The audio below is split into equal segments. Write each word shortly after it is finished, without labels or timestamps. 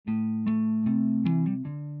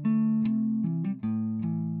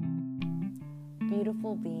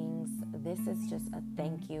beautiful beings. This is just a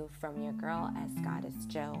thank you from your girl, as Goddess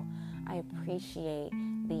Joe. I appreciate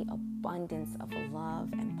the abundance of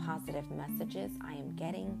love and positive messages I am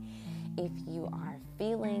getting. If you are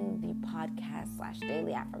feeling the podcast /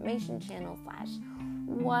 daily affirmation channel /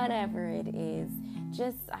 whatever it is,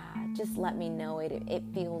 just let me know. It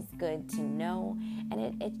feels good to know,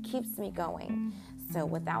 and it keeps me going. So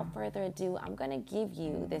without further ado, I'm going to give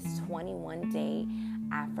you this 21-day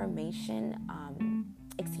affirmation,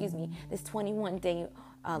 this 21-day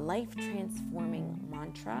life-transforming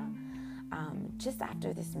mantra, just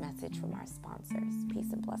after this message from our sponsors.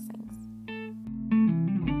 Peace and blessings.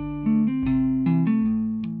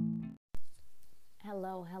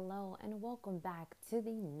 Hello, and welcome back to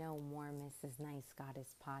the No More Mrs. Nice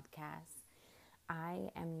Goddess podcast.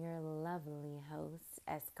 I am your lovely host,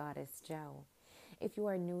 as Goddess Joe. If you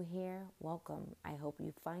are new here, welcome. I hope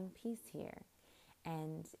you find peace here.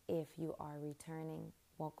 And if you are returning,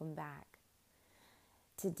 welcome back.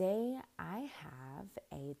 Today, I have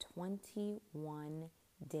a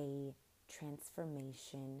 21-day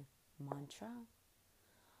transformation mantra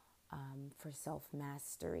for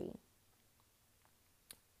self-mastery.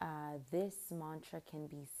 This mantra can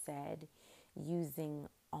be said using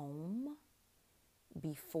Om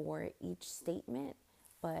before each statement,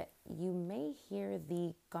 but you may hear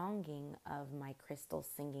the gonging of my crystal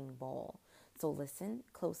singing bowl. So listen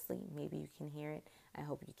closely. Maybe you can hear it. I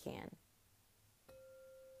hope you can.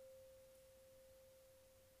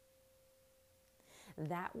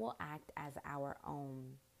 That will act as our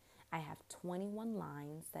Om. I have 21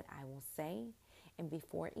 lines that I will say, and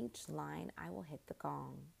before each line, I will hit the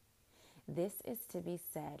gong. This is to be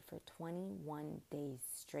said for 21 days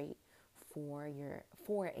straight for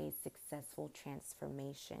a successful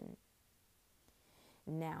transformation.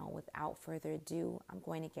 Now, without further ado, I'm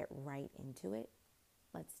going to get right into it.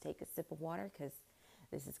 Let's take a sip of water because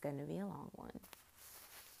this is going to be a long one.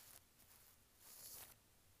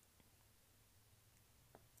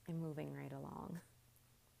 I'm moving right along.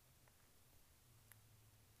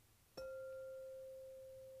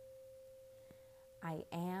 I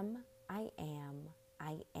am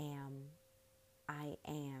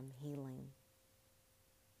healing.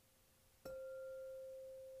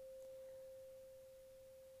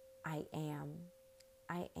 I am.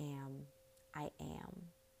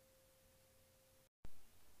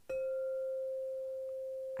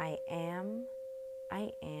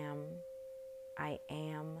 I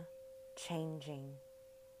am changing.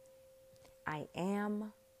 I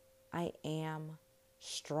am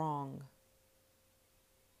strong.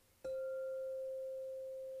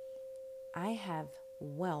 I have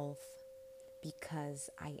wealth because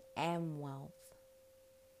I am wealth.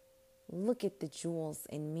 Look at the jewels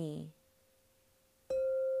in me.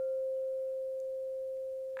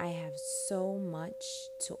 I have so much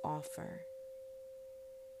to offer.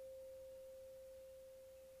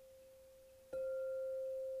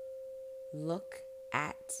 Look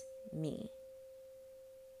at me.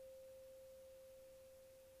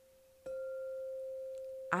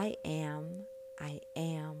 I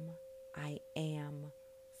am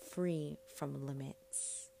free from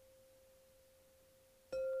limits.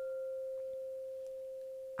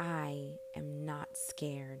 I am not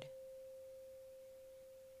scared.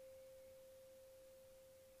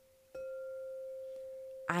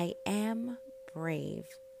 I am brave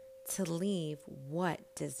to leave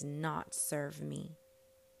what does not serve me.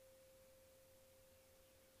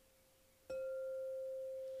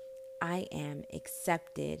 I am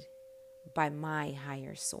accepted by my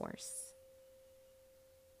higher source.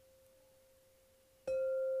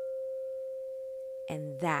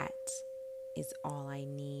 And that is all I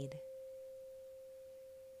need.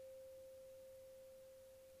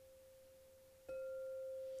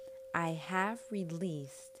 I have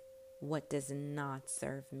released what does not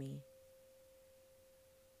serve me.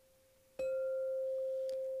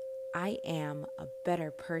 I am a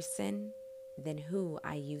better person than who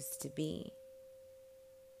I used to be.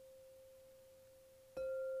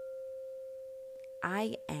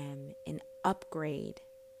 I am an upgrade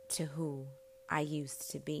to who I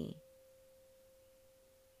used to be.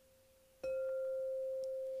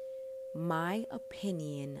 My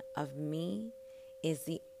opinion of me is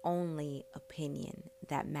the only opinion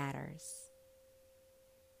that matters.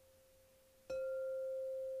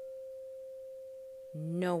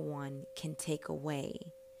 No one can take away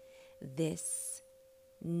this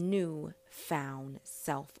newfound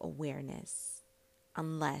self-awareness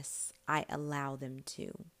unless I allow them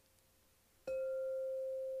to.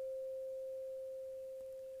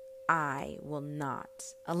 I will not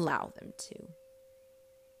allow them to.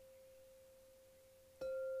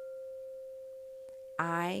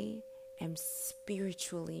 I am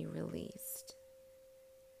spiritually released.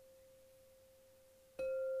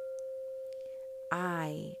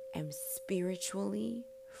 I am spiritually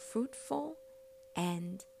fruitful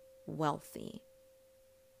and wealthy.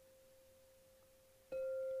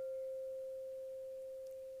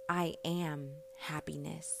 I am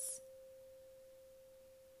happiness.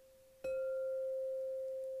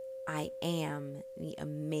 I am the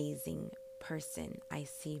amazing person I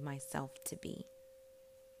see myself to be.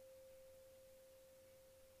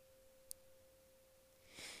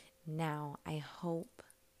 Now, I hope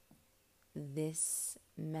this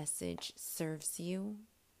message serves you,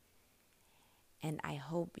 and I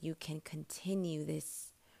hope you can continue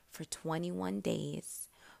this for 21 days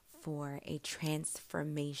for a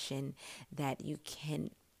transformation that you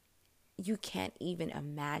can't even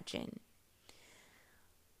imagine.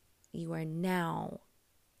 You have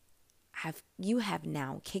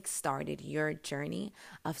now kickstarted your journey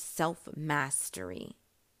of self-mastery.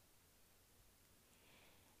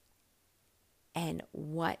 And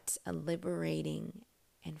what a liberating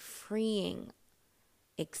and freeing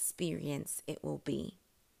experience it will be.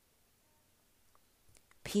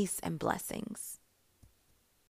 Peace and blessings.